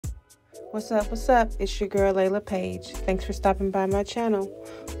What's up? What's up? It's your girl Layla Page. Thanks for stopping by my channel.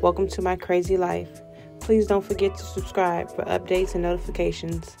 Welcome to my crazy life. Please don't forget to subscribe for updates and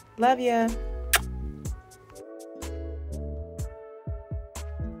notifications. Love ya.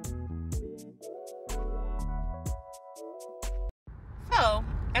 So,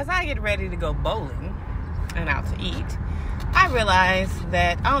 as I get ready to go bowling and out to eat, I realize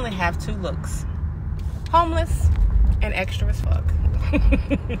that I only have two looks: homeless and extra as fuck.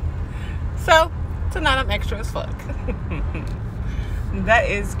 So, tonight I'm extra as fuck. That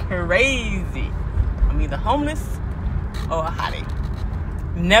is crazy. I'm either homeless or a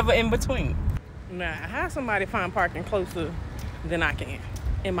hottie. Never in between. Now, how somebody find parking closer than I can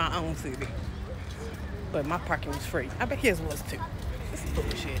in my own city? But my parking was free. I bet his was too. This is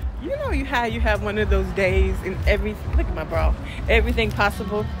bullshit. You know you have one of those days and look at my bra. Everything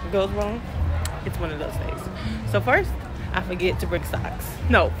possible goes wrong. It's one of those days. So first, I forget to bring socks.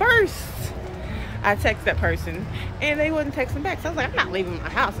 No, first I text that person and they wouldn't text me back. So I was like, I'm not leaving my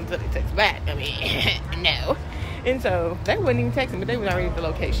house until they text back. I mean, no. And so they wouldn't even text me, but they was already at the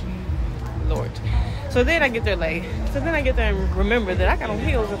location. Lord. So then I get there late. So then I get there and remember that I got on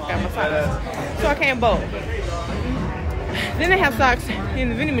heels and got my socks. So I can't bowl. Then they have socks in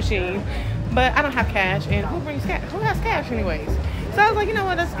the vending machine, but I don't have cash. And who brings cash? Who has cash anyways? So I was like, you know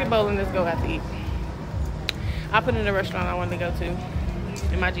what? Let's get bowling. Let's go out to eat. I put in a restaurant I wanted to go to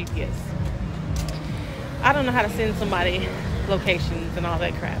in my GPS. I don't know how to send somebody locations and all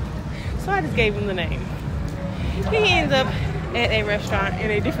that crap. So I just gave him the name. He ends up at a restaurant in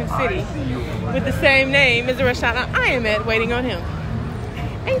a different city with the same name as the restaurant I am at waiting on him.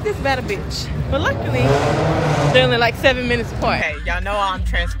 Ain't this bad a bitch? But luckily, they're only like 7 minutes apart. Hey, y'all know I'm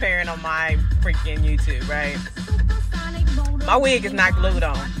transparent on my freaking YouTube, right? My wig is not glued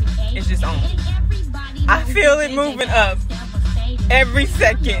on. It's just on. I feel it moving up every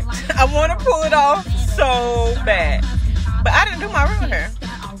second. I want to pull it off so bad. But I didn't do my real hair.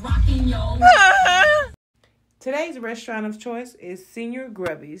 Today's restaurant of choice is Senor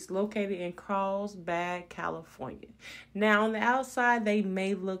Grubby's, located in Carlsbad, California. Now, on the outside, they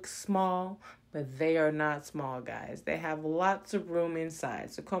may look small, but they are not small, guys. They have lots of room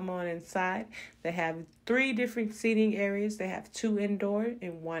inside. So come on inside. They have 3 different seating areas. They have 2 indoor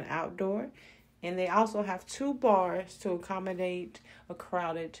and 1 outdoor. And they also have 2 bars to accommodate a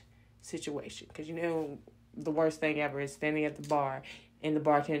crowded situation. Because, you know, the worst thing ever is standing at the bar and the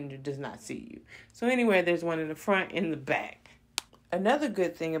bartender does not see you. So anyway, there's one in the front and the back. Another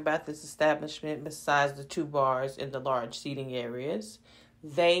good thing about this establishment, besides the 2 bars and the large seating areas,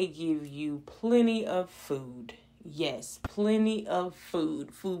 they give you plenty of food. Yes, plenty of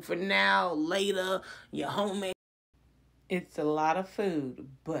food. Food for now, later, your homemade. It's a lot of food,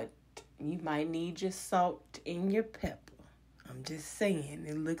 but you might need your salt and your pepper. I'm just saying,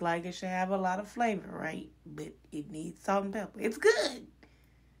 it look like it should have a lot of flavor, right? But it needs salt and pepper. It's good.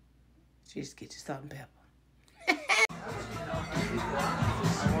 Just get your salt and pepper.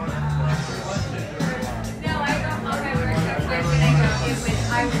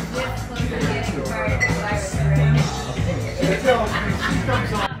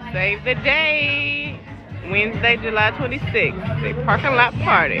 Save the day. Wednesday, July 26th. A parking lot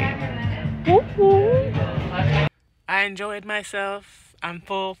party. Woo-hoo. I enjoyed myself. I'm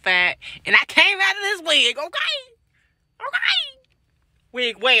full fat. And I came out of this wig, okay? Okay.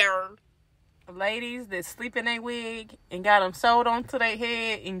 Wig wearer. Ladies that sleep in a wig and got them sewed onto their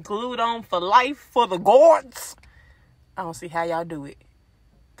head and glued on for life for the gourds. I don't see how y'all do it.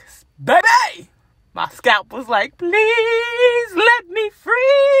 'Cause, baby, my scalp was like, please let me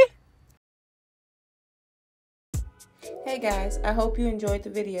free. Hey guys, I hope you enjoyed the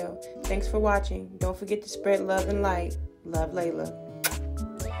video. Thanks for watching. Don't forget to spread love and light. Love, Layla.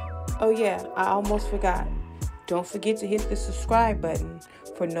 Oh yeah, I almost forgot. Don't forget to hit the subscribe button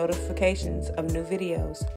for notifications of new videos.